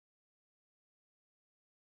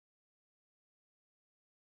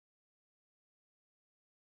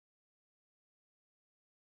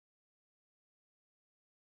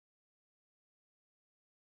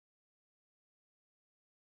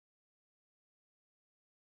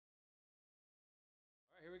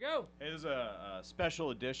go. Hey, this is a special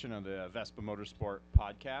edition of the Vespa Motorsport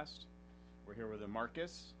podcast. We're here with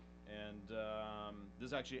Marcus, and this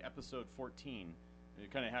is actually episode 14. We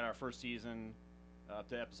kind of had our first season up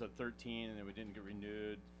to episode 13, and then we didn't get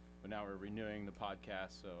renewed, but now we're renewing the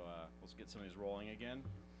podcast, so let's get some of these rolling again.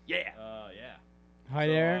 Yeah. Yeah. Hi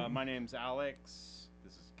So, there. My name's Alex.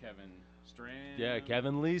 This is Kevin Strand. Yeah,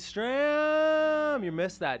 Kevin Lee Stram. You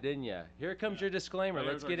missed that, didn't you? Here comes your disclaimer. Yeah,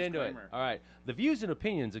 Let's there's our get into it. disclaimer. All right. The views and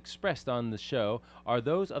opinions expressed on the show are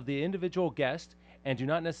those of the individual guest and do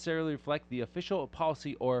not necessarily reflect the official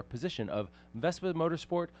policy or position of Vespa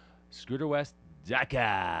Motorsport, Scooter West, Dakar.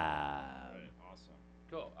 Right, awesome.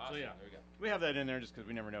 Cool. Awesome. yeah. There we go. We have that in there just because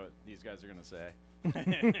we never know what these guys are going to say.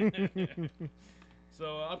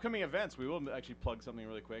 So upcoming events, we will actually plug something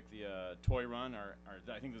really quick. The toy run,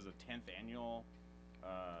 I think this is the 10th annual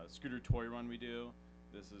scooter toy run we do.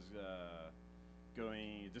 This is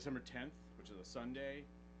going December 10th, which is a Sunday.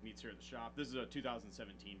 Meets here at the shop. This is a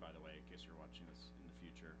 2017, by the way, in case you're watching this in the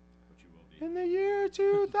future, which you will be. In the year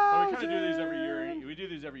 2000. But we kind of do these every year. We do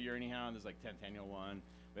these every year anyhow. And this is like 10th annual one.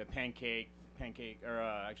 We have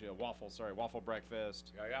actually a waffle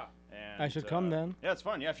breakfast. Yeah. And, I should come then. Yeah, it's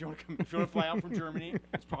fun. Yeah, if you want to come, if you want to fly out from Germany,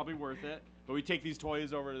 it's probably worth it. But we take these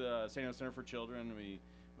toys over to the St. Anne Center for Children. We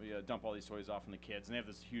dump all these toys off on the kids, and they have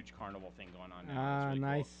this huge carnival thing going on now. It's really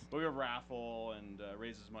nice. Cool. But we have a raffle and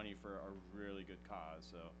raises money for a really good cause.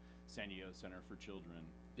 So San Diego Center for Children.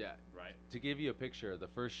 Yeah. Right. To give you a picture, the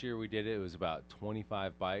first year we did it, it was about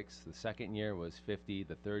 25 bikes. The second year was 50.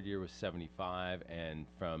 The third year was 75, and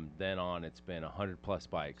from then on, it's been 100 plus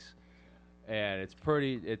bikes. And it's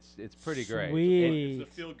pretty great. Sweet. It's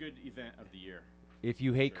the feel-good event of the year. If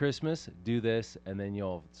you hate Sure. Christmas, do this, and then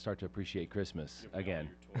you'll start to appreciate Christmas You'll play all again.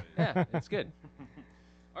 your toys. Yeah, it's good.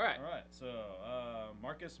 All right. All right. So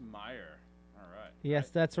Marcus Meyer. All right. Yes,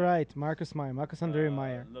 that's right. Marcus Meyer. Marcus Andre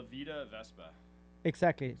Meyer. La Vida Vespa.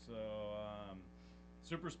 Exactly. So,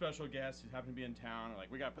 super special guest. He happened to be in town.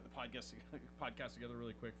 Like, we got to put the podcast together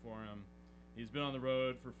really quick for him. He's been on the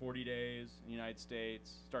road for 40 days in the United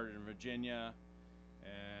States. Started in Virginia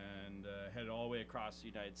and headed all the way across the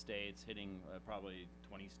United States, hitting probably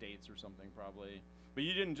 20 states or something, probably. But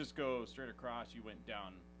you didn't just go straight across. You went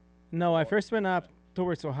down. No, I first went up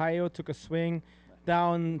towards Ohio, took a swing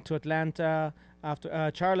down to Atlanta,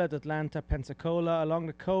 after Charlotte, Atlanta, Pensacola, along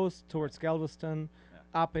the coast towards Galveston,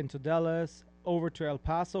 up into Dallas, over to El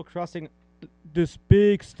Paso, crossing this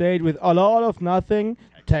big state with a lot of nothing,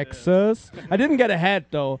 Texas. I didn't get ahead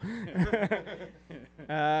though,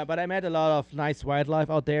 but I met a lot of nice wildlife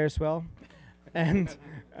out there as well. And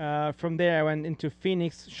from there, I went into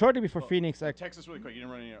Phoenix. Shortly before Phoenix, Texas, really quick. You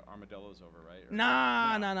didn't run any armadillos over, right? Or-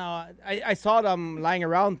 no. I saw them lying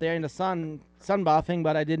around there in the sunbathing,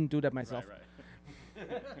 but I didn't do that myself. Right.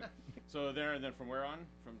 So there, and then from where on?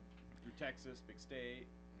 Through Texas, big state.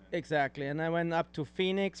 Exactly. And I went up to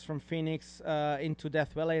Phoenix, from Phoenix into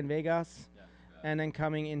Death Valley in Vegas, and then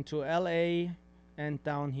coming into LA and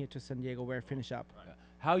down here to San Diego, where I finish up.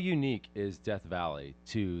 How unique is Death Valley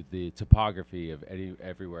to the topography of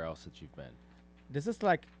everywhere else that you've been? This is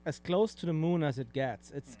like as close to the moon as it gets.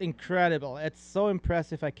 It's incredible. It's so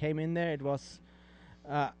impressive. I came in there. It was.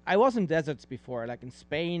 I was in deserts before, like in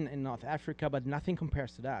Spain, in North Africa, but nothing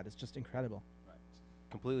compares to that. It's just incredible.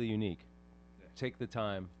 Completely unique. Yeah. Take the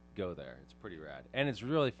time, go there. It's pretty rad, and it's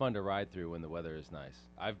really fun to ride through when the weather is nice.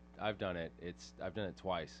 I've done it. I've done it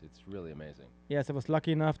twice. It's really amazing. Yes, I was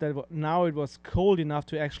lucky enough that now it was cold enough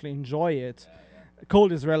to actually enjoy it.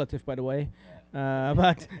 Cold is relative, by the way.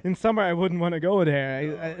 But in summer, I wouldn't want to go there.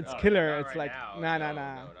 It's killer. It's like, nah. Not at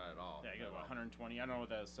all. Yeah, you got about 120. I don't know what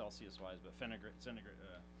that is Celsius-wise, but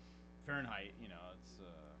Fahrenheit,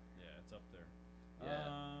 it's up there. Yeah.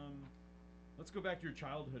 Let's go back to your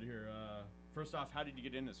childhood here. First off, how did you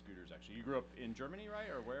get into scooters, actually? You grew up in Germany, right?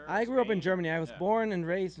 Or where? I grew up in Spain? Germany. I was Yeah. born and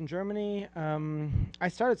raised in Germany. I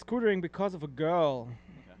started scootering because of a girl.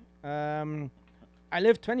 I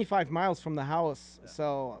lived 25 miles from the house,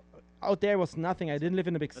 so out there was nothing. I didn't live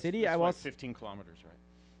in a big city. That's I like was 15 kilometers, right?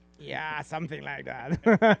 Yeah, something like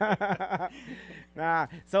that.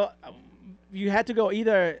 So you had to go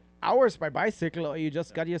either hours by bicycle or you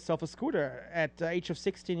just got yourself a scooter. At the age of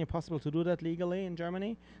 16, it's possible to do that legally in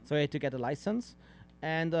Germany. So I had to get a license.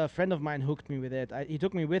 And a friend of mine hooked me with it. He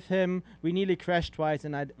took me with him. We nearly crashed twice,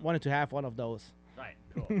 and I wanted to have one of those. Right,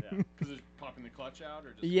 cool, yeah. Because it's popping the clutch out?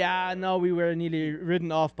 Or just Yeah, no, we were nearly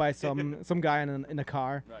ridden off by some guy in a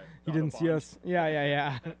car. Right. He didn't see us.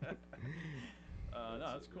 Yeah.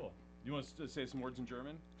 No, that's cool. You want to say some words in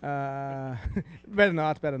German? Better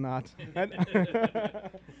not. Better not.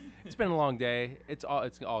 It's been a long day. It's all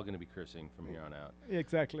going to be cursing from here on out.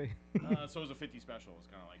 Exactly. So it was a 50 special. It was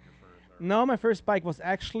kind of like your first. Or No, my first bike was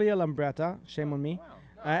actually a Lambretta. Shame on me. Wow.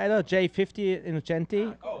 I had a J50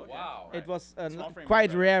 Innocenti. Oh wow! It was a Small frame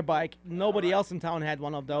quite Lambretta. rare bike. Nobody Alright. else in town had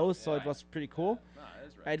one of those, so it Yeah. was pretty cool. No, that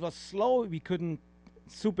is right. It was slow. We couldn't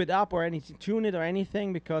soup it up or anything, tune it or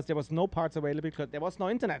anything because there was no parts available because there was no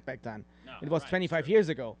internet back then. No, It was right, 25 sure. years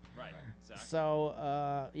ago. Right. Exactly.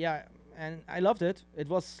 So yeah, and I loved it. It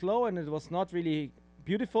was slow and it was not really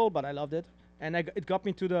beautiful, but I loved it, and it got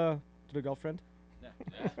me to the girlfriend. Yeah.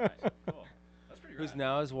 Nice. Cool. That's pretty Who's rad.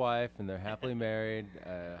 now his wife, and they're happily married,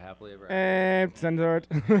 happily ever after. And censored.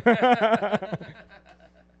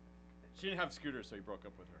 She didn't have scooters, so he broke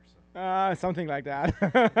up with her. So. Something like that.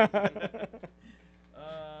 This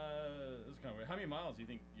is kind of weird. How many miles do you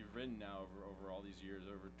think you've ridden now over all these years?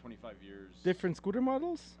 Over 25 years. Different scooter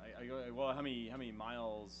models? Well, how many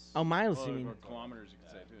miles? Oh, miles, you or mean? kilometers? You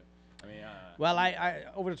could say too. I mean. Well, I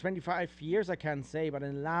over the 25 years I can't say, but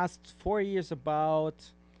in the last 4 years about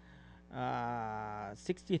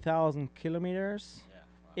 60,000 kilometers Yeah.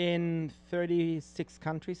 Wow. in 36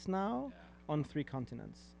 countries now Yeah. on 3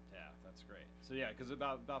 continents. Yeah, that's great. So yeah, because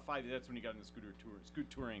about 5. That's when you got into scoot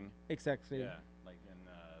touring. Exactly. Yeah. Like in.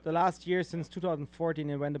 The last year since 2014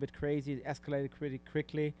 it went a bit crazy. It escalated pretty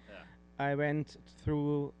quickly. Yeah. I went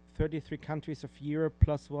through 33 countries of Europe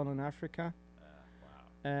plus one in Africa,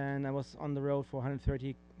 Wow. and I was on the road for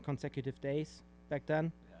 130 consecutive days back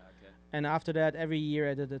then. Yeah. Okay. And after that, every year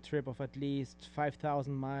I did a trip of at least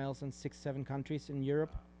 5,000 miles in 6-7 countries in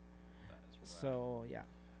Europe. That is rad. So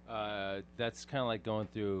yeah, That's kind of like going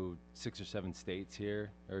through 6 or 7 states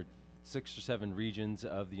here, or 6 or 7 regions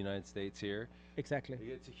of the United States here. exactly.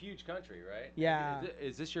 It's a huge country, right? Yeah.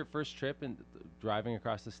 Is this your first trip in driving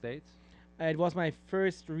across the states? It was my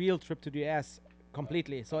first real trip to the US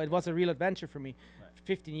completely. So it was a real adventure for me. Right.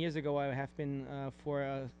 15 years ago, I have been for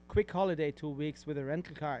a quick holiday 2 weeks with a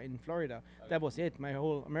rental car in Florida. That was it, my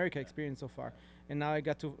whole America experience so far. And now I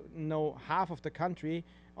got to know half of the country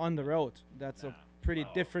on the road. That's a Yeah. pretty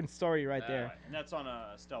Wow. different story right there. Right. And that's on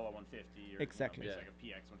a Stella 150 or Exactly. like a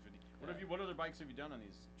PX 150. What other bikes have you done on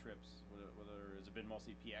these trips? Has it been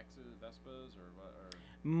mostly PXs, Vespas, or what? Or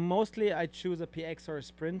Mostly I choose a PX or a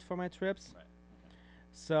Sprint for my trips. right.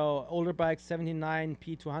 So older bikes, 79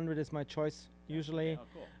 P200 is my choice usually. Oh,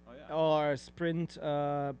 cool. Oh yeah. Or Sprint,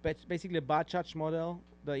 basically a Bajaj model,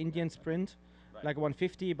 the Indian Sprint, Right. like a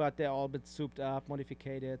 150, but they're all a bit souped up,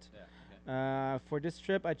 modified. Yeah. Okay. For this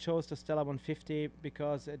trip, I chose the Stella 150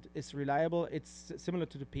 because it is reliable. It's similar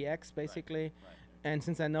to the PX basically, Right. and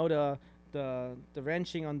since I know the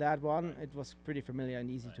wrenching on that one, it was pretty familiar and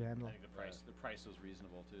easy to Right. handle. I think the price was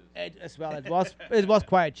reasonable too. As well, it was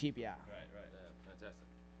quite cheap, yeah. Right. Fantastic.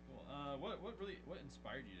 Cool. What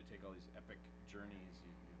inspired you to take all these epic journeys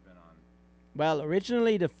you've been on? Well,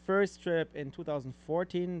 originally the first trip in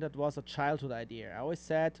 2014, that was a childhood idea. I always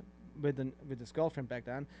said with this girlfriend back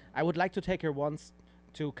then, I would like to take her once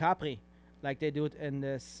to Capri, like they do it in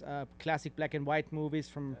this classic black and white movies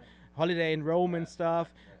from Holiday in Rome and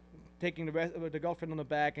stuff. Taking the girlfriend on the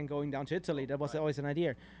back and going down to Italy. That was always an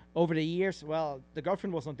idea. Over the years, well, the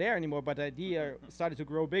girlfriend was not there anymore, but the idea started to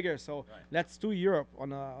grow bigger. So Right. let's do Europe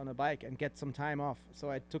on a bike and get some time off. So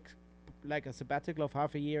I took like a sabbatical of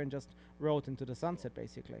half a year and just rode into the sunset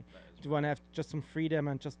basically. That is To want to have just some freedom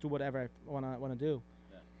and just do whatever I wanna do.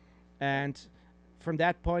 Yeah. And from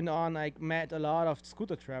that point on, I met a lot of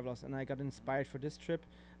scooter travelers, and I got inspired for this trip.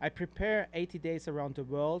 I prepare 80 days around the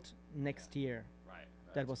world next year. Right.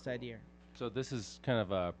 That was the idea. So this is kind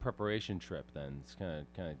of a preparation trip then. It's kind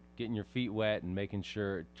of getting your feet wet and making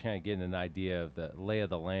sure, kind of getting an idea of the lay of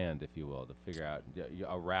the land, if you will, to figure out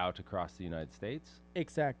a route across the United States.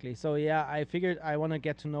 Exactly. So yeah, I figured I want to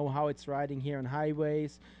get to know how it's riding here on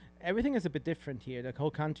highways. Everything is a bit different here. The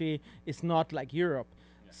whole country is not like Europe.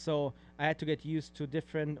 Yeah. So I had to get used to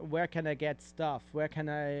different, where can I get stuff? Where can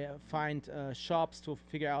I find shops to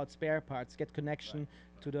figure out spare parts, get connection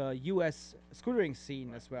to the US scootering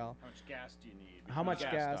scene as well. How much gas do you need? How much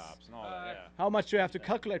gas? Stops and all that. Yeah. How much do I have to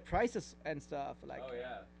calculate prices and stuff? Like,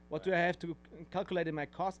 yeah. what do I have to calculate in my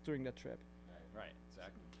cost during the trip? Right.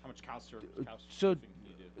 Exactly. How much so- surfing can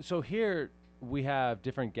you do? So here we have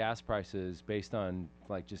different gas prices based on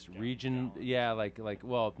like just region. gallons. Yeah,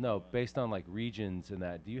 well, no, based on like regions and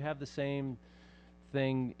that. Do you have the same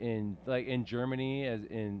thing in Germany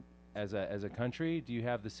as a country? Do you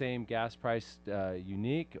have the same gas price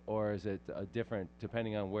unique, or is it different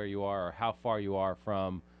depending on where you are or how far you are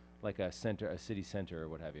from like a center, a city center, or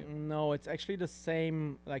what have you? No, it's actually the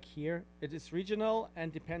same like here. It is regional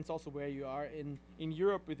and depends also where you are in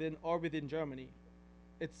Europe within Germany.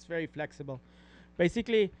 It's very flexible.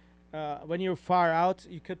 Basically, when you're far out,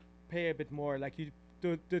 you could pay a bit more. Like you do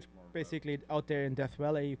More road. basically out there in Death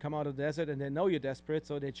Valley, you come out of the desert and they know you're desperate,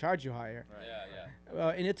 so they charge you higher. Right.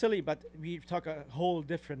 Yeah. In Italy, but we talk a whole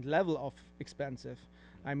different level of expensive.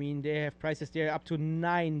 I mean, they have prices there up to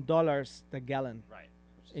 $9 the gallon. Right.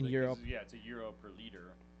 Which is In 'cause Europe. Yeah, it's €1 per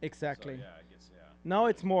liter. Exactly. So, yeah, I guess, yeah. No,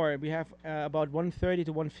 it's more. We have about 130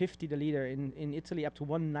 to 150 the liter. In Italy, up to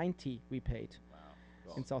 190 we paid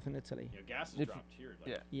Wow. in southern Italy. Yeah, gas has If- dropped here. Like,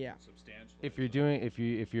 yeah. Yeah. Substantially.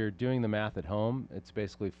 If you're doing the math at home, it's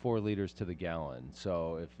basically 4 liters to the gallon.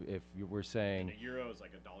 So if you were And saying a euro is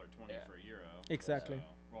like $1.20 Yeah. for a euro. Exactly. So,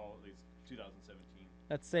 well, at least 2017.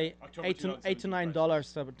 Let's say October eight to 2017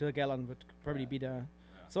 $9 the gallon would probably Yeah. be the.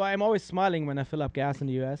 Yeah. So I'm always smiling when I fill up gas in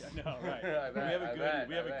the U.S. No, right. I we bet, have a I good. bet,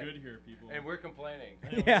 we have I a bet. good here, people. and we're complaining.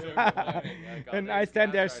 Yeah. We're complaining. Like, all And these I stand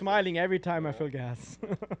gas there prices. smiling every time I Yeah. fill gas.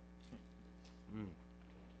 Mm.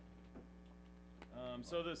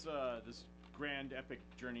 So this grand epic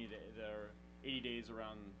journey, the 80 days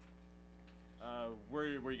around. Where are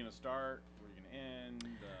you going to start? Where are you going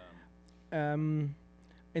to end?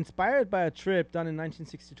 Inspired by a trip done in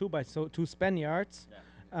 1962 by two Spaniards,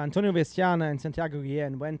 Yeah. Antonio Veciana and Santiago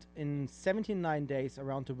Guillen went in 79 days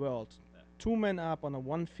around the world, Yeah. 2 men up on a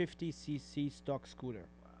 150cc stock scooter.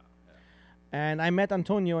 Wow. Yeah. And I met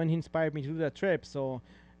Antonio and he inspired me to do that trip. So,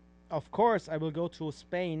 of course, I will go to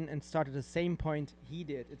Spain and start at the same point he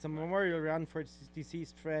did. It's a memorial run for his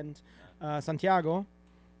deceased friend, Santiago.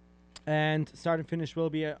 And start and finish will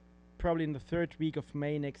be probably in the 3rd week of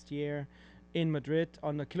May next year in Madrid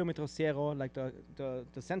on the Kilómetro Cero, like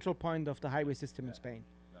the central point of the highway system in Spain.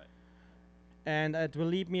 Right. And it will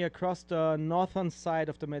lead me across the northern side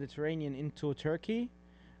of the Mediterranean into Turkey,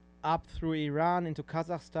 up through Iran into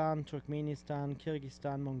Kazakhstan, Turkmenistan,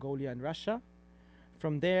 Kyrgyzstan, Mongolia, and Russia.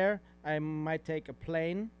 From there, I might take a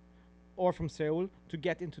plane or from Seoul to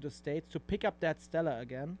get into the States to pick up that Stella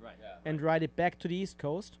again Right. Yeah. and ride it back to the East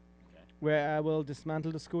Coast, Okay. where I will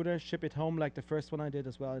dismantle the scooter, ship it home like the first one I did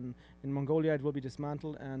as well. In Mongolia, it will be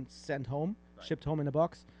dismantled and sent home, Right. shipped home in a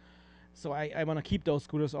box. So I want to keep those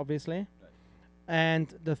scooters, obviously. Right. And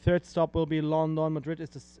the 3rd stop will be London. Madrid is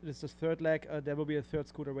the 3rd leg. There will be a 3rd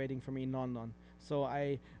scooter waiting for me in London. So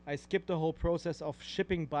I skipped the whole process of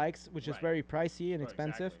shipping bikes, which is Right. very pricey and Right,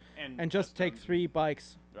 expensive, exactly. and just take customs 3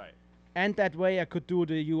 bikes. Right. And that way I could do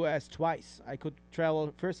the US twice. I could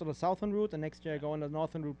travel first on the southern route, and next year I go on the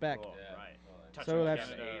northern route back. Cool. Yeah. Right. Well, Touch So on we'll have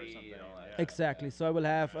Canada or 80 something. and all that. Yeah. Exactly. So I will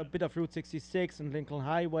have a Right. bit of Route 66 and Lincoln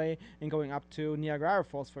Highway, and going up to Niagara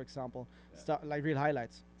Falls, for example. Yeah. Like real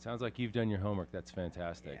highlights. Sounds like you've done your homework. That's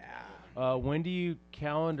fantastic. Yeah. When do you,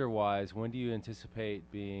 calendar-wise, when do you anticipate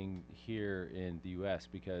being here in the U.S.?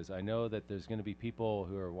 Because I know that there's going to be people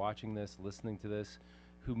who are watching this, listening to this,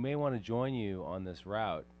 who may want to join you on this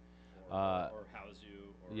route. Or house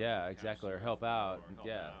you. Or Yeah, house exactly, you, or help out, Or help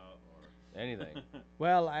yeah. out, Anything.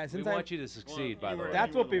 Well, We since I want you to succeed, by the anywhere- way. That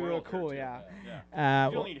anywhere would in be the real world here, cool, too. yeah. Yeah.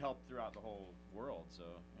 uh, You'll need help throughout the whole world, so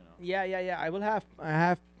you know.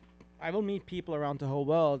 yeah. I will meet people around the whole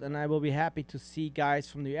world, and I will be happy to see guys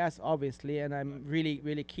from the US, obviously, and I'm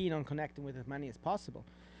really keen on connecting with as many as possible.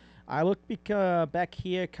 I will be back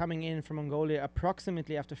here, coming in from Mongolia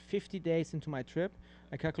approximately after 50 days into my trip.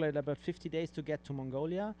 I calculate about 50 days to get to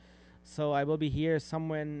Mongolia. So I will be here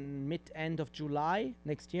somewhere in mid-end of July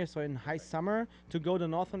next year, so in high summer, to go the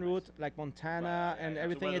northern route, like Montana Right, yeah, and yeah. So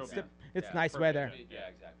everything. weather It's will the, it's Yeah, nice perfect. weather. Yeah,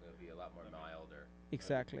 exactly. It'll be a lot more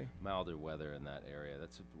Exactly. milder weather in that area.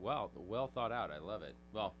 That's well thought out. I love it.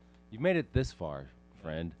 Well, you've made it this far,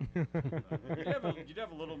 friend. You'd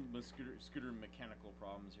have a little scooter mechanical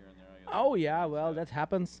problems here and there. I guess. Oh yeah, well that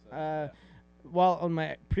happens. Well, on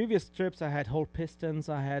my previous trips, I had whole pistons,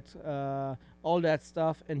 I had all that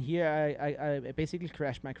stuff, and here I basically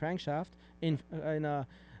crashed my crankshaft in a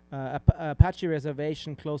Apache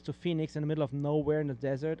reservation close to Phoenix, in the middle of nowhere in the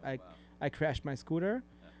desert. I crashed my scooter,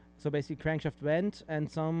 so basically crankshaft went, and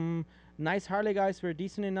some nice Harley guys were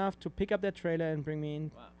decent enough to pick up that trailer and bring me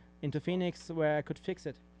in Wow. into Phoenix, where I could fix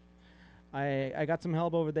it. I got some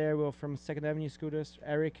help over there from Second Avenue Scooters.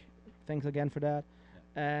 Eric, thanks again for that.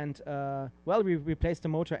 And well, we replaced the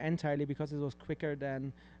motor entirely because it was quicker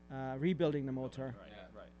than rebuilding the motor. Right.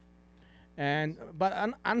 And but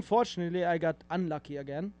unfortunately, I got unlucky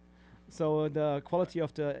again. So the quality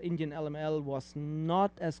of the Indian LML was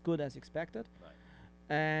not as good as expected. Right.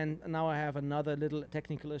 And now I have another little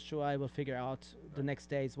technical issue. I will figure out the Right. next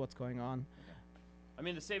days what's going on. I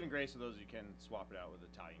mean, the saving grace of those, you can swap it out with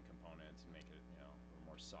Italian components and make it, a little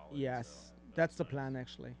more solid. Yes, so that's the nice. plan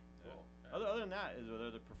actually. Yeah. Other than that,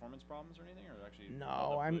 are there performance problems or anything, or actually No,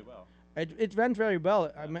 held up I'm- really well? It went very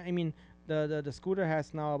well. Yeah. I mean, the scooter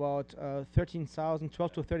has now about 13,000,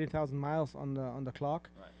 12 to 13,000 miles on the clock,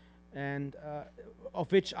 Right. and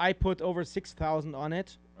of which I put over 6,000 on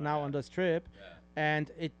it now yeah. on this trip, Yeah.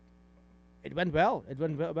 and it went well. It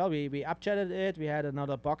went well. We upchatted it. We had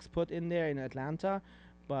another box put in there in Atlanta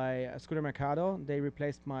by Scooter Mercado. They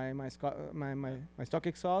replaced my stock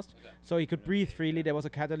exhaust, Okay. so he could breathe freely. There was a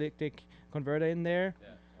catalytic converter in there, Yeah.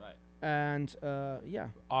 Right. and yeah.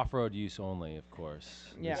 Off-road use only, of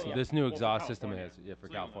course. Yeah, This, yeah. this new Well, for exhaust system California. has, for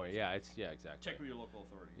Cleveland, California. Yeah, exactly. Check with your local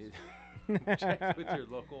authorities. Check with your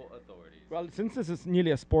local authorities. Well, since this is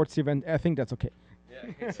nearly a sports event, I think that's okay.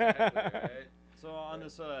 Yeah, exactly. Right. So on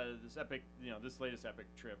this this epic, this latest epic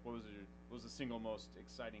trip, what was the single most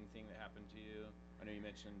exciting thing that happened to you? I know you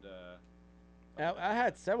mentioned. I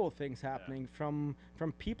had several things happening from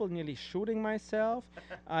people nearly shooting myself.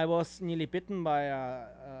 I was nearly bitten by a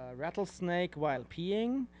rattlesnake while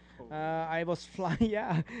peeing. I was flying,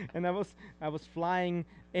 yeah, and I was flying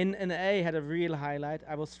in LA. Had a real highlight.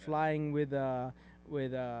 I was flying with a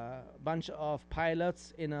bunch of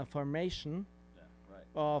pilots in a formation Yeah, right.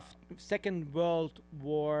 of Second World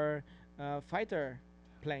War fighter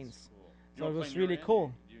planes. Cool. So what it was plane you were really in?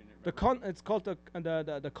 cool. Do you The remember? It's called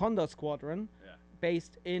the Condor Squadron, Yeah.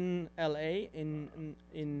 based in LA in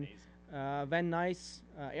Amazing. Van Nuys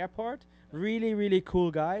Airport. Really, really cool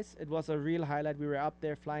guys. It was a real highlight. We were up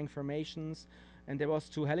there flying formations, and there was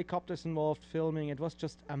 2 helicopters involved filming. It was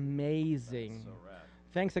just amazing. So rad.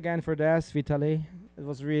 Thanks again for this, Vitaly. It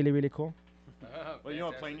was really, really cool. Well, you know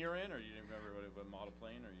what plane you're in, or you didn't remember what model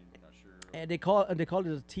plane, or you're not sure? They called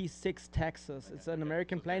it a T6 Texas. It's an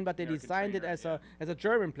American So plane, but they American designed it trainer, as a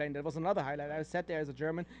German plane. That was another highlight. I sat there as a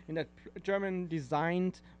German in that German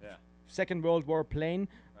designed Yeah. Second World War plane,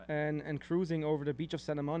 Right. and cruising over the beach of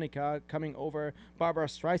Santa Monica, coming over Barbara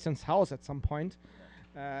Streisand's house at some point.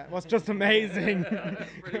 It was just amazing.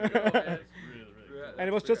 That's pretty cool, man. And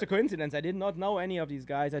it was just a coincidence. I did not know any of these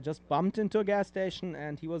guys. I just bumped into a gas station,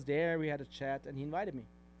 and he was there. We had a chat, and he invited me.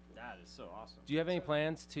 That is so awesome. Do you have any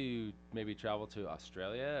plans to maybe travel to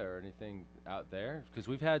Australia or anything out there? Because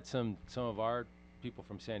we've had some of our people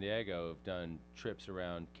from San Diego have done trips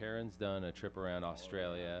around. Karen's done a trip around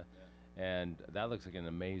Australia, and that looks like an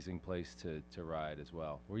amazing place to ride as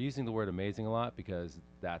well. We're using the word amazing a lot because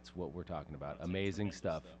that's what we're talking about. That's Amazing tremendous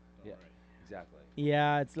stuff. Oh, Yeah, right. exactly.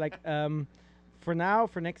 Yeah, it's like for now,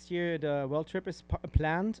 for next year, the world trip is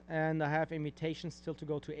planned, and I have invitations still to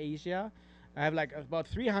go to Asia. I have like about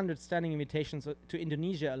 300 standing invitations to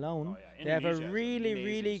Indonesia alone. Oh, yeah. They have a Indonesia has really, amazing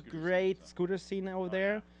really scooter scene, great so. scooter scene over Oh,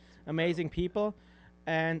 there. yeah. Amazing people.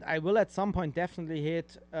 And I will at some point definitely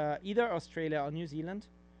hit either Australia or New Zealand,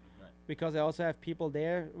 Right. because I also have people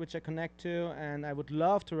there which I connect to, and I would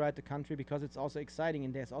love to ride the country because it's also exciting,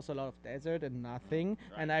 and there's also a lot of desert and nothing,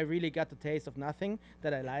 and Right. I really got the taste of nothing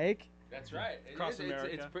that I like. That's right. Across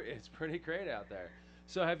America. It's pretty great out there.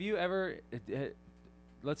 So have you ever?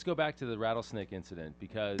 Let's go back to the rattlesnake incident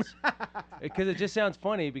because it just sounds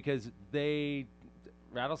funny because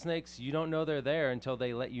rattlesnakes, you don't know they're there until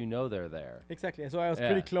they let you know they're there. Exactly. So I was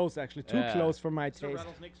Yeah. pretty close, actually, too Yeah. close for my Is there taste.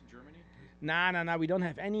 rattlesnakes in Germany? Nah. We don't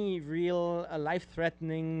have any real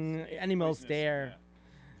life-threatening animals Poisonous, there.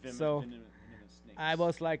 yeah. So, venomous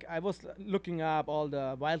snakes. I was looking up all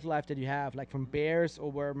the wildlife that you have, like from bears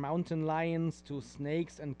over mountain lions to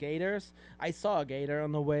snakes and gators. I saw a gator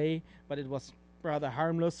on the way, but it was rather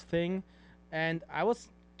harmless thing. And I was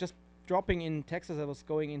just dropping in Texas. I was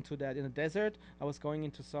going into that in the desert. I was going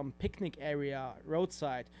into some picnic area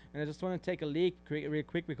roadside, and I just want to take a leak real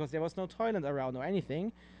quick because there was no toilet around or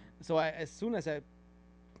anything. So as soon as I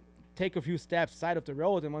take a few steps side of the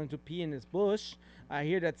road and wanted to pee in this bush, I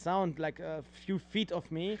hear that sound like a few feet of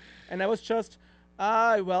me, and I was just,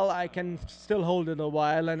 well, I can still hold it a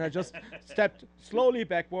while, and I just stepped slowly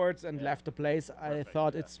backwards and left the place. I Perfect,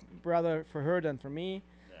 thought yeah. it's rather for her than for me.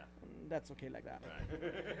 Yeah. That's okay like that.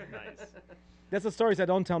 Right. Nice. That's the stories I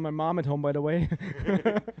don't tell my mom at home, by the way.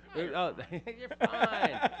 Oh, you're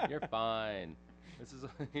fine. You're fine. This is,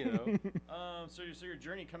 So your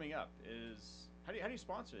journey coming up is how do you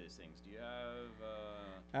sponsor these things? Do you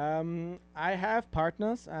have? I have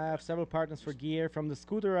partners. I have several partners for gear from the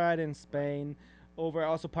scooter ride in Spain, over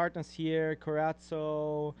also partners here,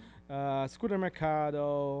 Corazzo, Scooter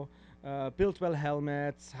Mercado, Buildwell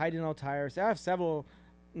Helmets, Heidenau Tires. I have several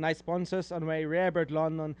nice sponsors on the way, Rarebird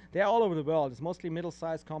London. They're all over the world. It's mostly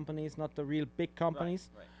middle-sized companies, not the real big companies.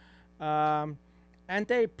 Right. And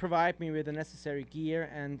they provide me with the necessary gear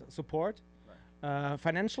and support. Right.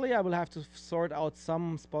 Financially, I will have to sort out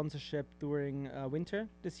some sponsorship during winter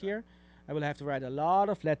this year. I will have to write a lot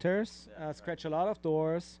of letters, Yeah, right. scratch a lot of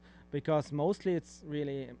doors, because mostly it's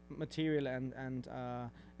really material and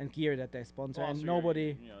gear that they sponsor, Well, and also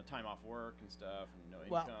nobody. time off work and stuff, and no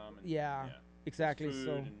Well, income. And, yeah, There's exactly. food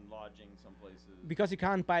So and lodging some places. because you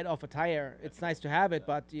can't bite off a tire, it's nice to have it,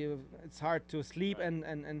 Yeah. but it's hard to sleep Right.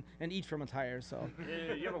 and eat from a tire. So. You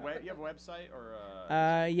have a you have a website or?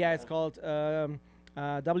 Yeah, it's called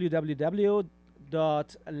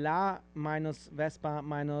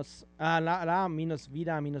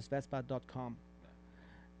www.la-vespa-vida-vespa.com.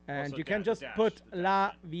 And Also you can dash- just dash, put the dash La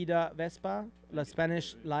sign. Vida Vespa, La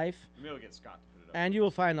Spanish life, Maybe we'll get Scott to put it up. and you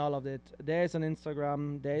will find all of it. There's an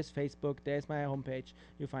Instagram, there's Facebook, there's my homepage.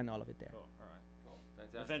 You find all of it there. Cool. All right. Cool.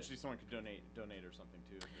 Fantastic. Eventually, someone could donate or something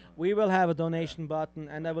too. if you want. We will have a donation button,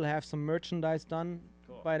 and I will have some merchandise done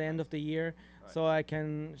Cool. by the end of the year, Right. so I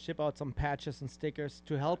can ship out some patches and stickers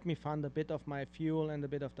to help me fund a bit of my fuel and a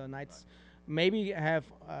bit of the nights. Maybe have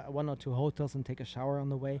one or two hotels and take a shower on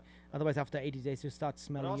the way. Otherwise, after 80 days, you start But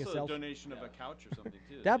smelling also yourself. a donation of a couch or something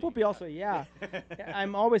too. That would be also, yeah.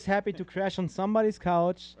 I'm always happy to crash on somebody's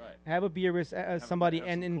couch, Right. have a beer with a- somebody, have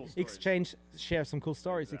and some in cool stories. exchange share some cool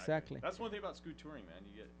stories. Exactly. That's one thing about Scoot touring, man.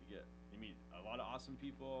 You meet a lot of awesome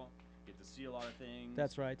people. Get to see a lot of things.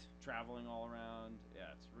 That's right. Traveling all around.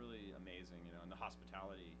 Yeah, it's really amazing, and the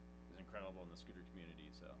hospitality is incredible in the scooter community.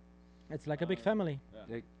 So. It's like a big Uh, family.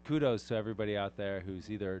 Yeah. Kudos to everybody out there who's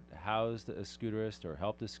either housed a scooterist or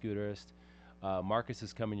helped a scooterist. Marcus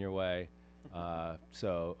is coming your way.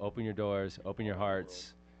 So open your doors, open your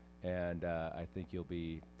hearts, and I think you'll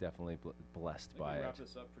be definitely blessed I by think we it. wrap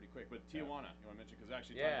this up pretty quick. But Tijuana, you want to mention? Because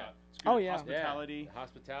actually, Yeah. talking about Oh, scooter yeah. hospitality.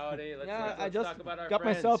 Hospitality. Yeah, I just got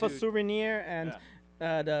myself a souvenir, and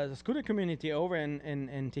the scooter community over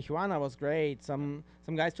in Tijuana was great. Some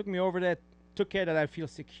guys took me over there, took care that I feel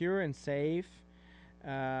secure and safe.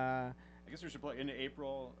 I guess we should play in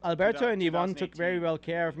April. Alberto and Yvonne took 2018. very well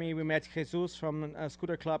care of me. We met Jesus from a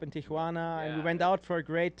scooter club in Tijuana, and we Yeah. went out for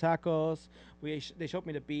great tacos. They showed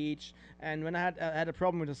me the beach, and when I had a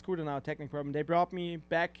problem with the scooter, now a technical problem, they brought me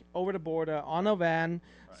back over the border on a van.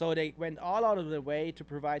 Right. So they went all out of their way to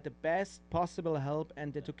provide the best possible help,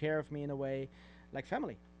 and they took care of me in a way like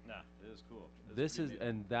family. Nah, it is cool. It's This pretty is neat.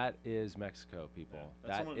 and that is Mexico, people. That's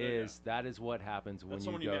That someone that- yeah. is that is what happens when That's you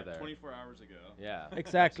someone you go met there. 24 hours ago. Yeah,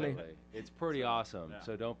 Exactly. absolutely. It's pretty So, awesome. yeah.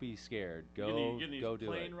 So don't be scared. You're Go getting these go do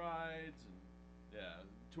plane it. rides and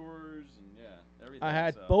tours and everything. I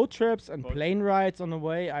had so. boat trips and Boat plane rides on the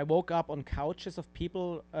way. I woke up on couches of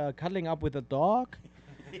people cuddling up with a dog.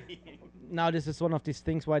 Now this is one of these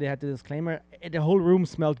things why they had the disclaimer. The whole room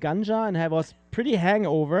smelled ganja, and I was pretty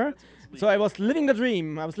hangover. It's So I legal. was living the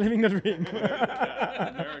dream. I was living the dream.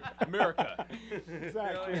 America.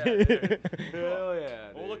 Exactly. Hell yeah.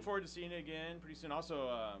 We'll look forward to seeing you again pretty soon. Also,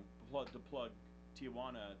 to plug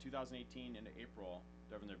Tijuana 2018 into April.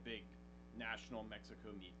 They're having their big national Mexico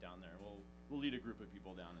meet down there. We'll lead a group of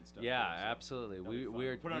people down and stuff. Yeah, too, so absolutely. that'll be fun.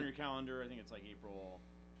 We're Put it on your calendar. I think it's like April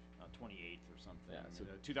 28th or something. Yeah, so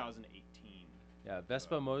 2018. Yeah,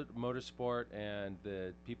 Vespa Motorsport and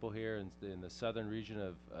the people here in the southern region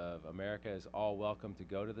of America is all welcome to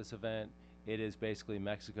go to this event. It is basically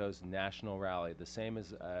Mexico's national rally, the same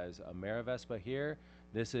as AmeriVespa here.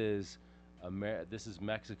 This is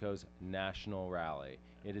Mexico's national rally.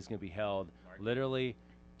 It is going to be held Mark it. literally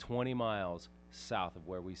 20 miles south of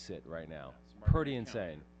where we sit right now. so mark it on Pretty your insane.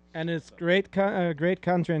 calendar. And it's great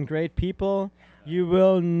country and great people. You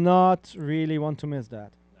will not really want to miss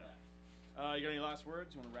that. You got any last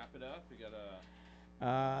words? You want to wrap it up? You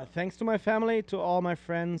got Thanks to my family, to all my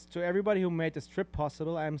friends, to everybody who made this trip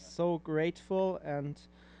possible. I'm so grateful, and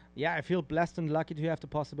yeah, I feel blessed and lucky to have the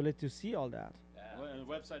possibility to see all that. and the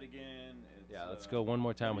website again. It's, Yeah, let's go one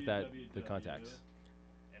more time with that. The www. contacts.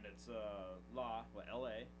 And it's LA,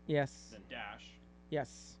 Yes, then dash.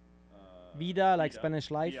 yes, Vida, like Vida,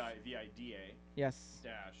 Spanish life. VIDA Yes,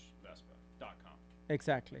 dash Vespa.com.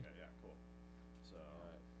 exactly. Okay, yeah, cool. So,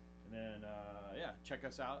 and then check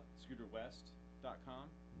us out, scooterwest.com.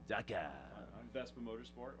 Daka. I'm Vespa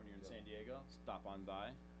Motorsport. When you're in San Diego, stop on by.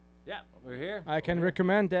 Yeah, we're here. I can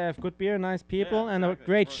recommend. They have good beer, nice people, and a exactly.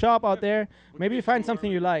 great We're- shop we out have- there. we'll Maybe give you find some something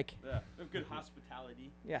more- you like. Yeah, we have good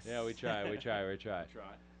hospitality. Yes. Yeah, we try. We try. Try.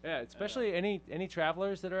 Yeah, especially any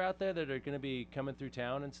travelers that are out there that are going to be coming through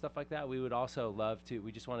town and stuff like that. We would also love to.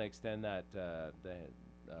 We just want to extend that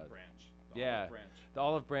Branch. yeah. Olive branch. the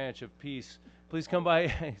olive branch of peace. Please come by.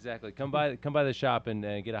 Exactly. Come by the shop and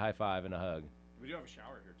get a high five and a hug. We do have a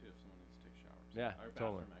shower here too, if someone needs to take a shower. Yeah, Our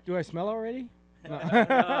totally. bathroom, Do I smell already? No,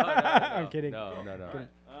 I'm kidding. No. All right. Cool.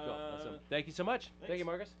 Awesome. Thank you so much. Thank you, thanks.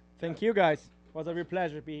 Marcus. Thank you, guys. was a real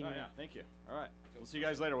pleasure being Oh, here. yeah, thank you. All right. We'll see you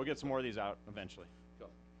guys later. We'll get some more of these out eventually. Cool.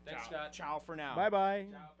 Thanks, Ciao. Scott. Ciao for now. Bye bye.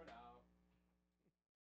 Ciao for now.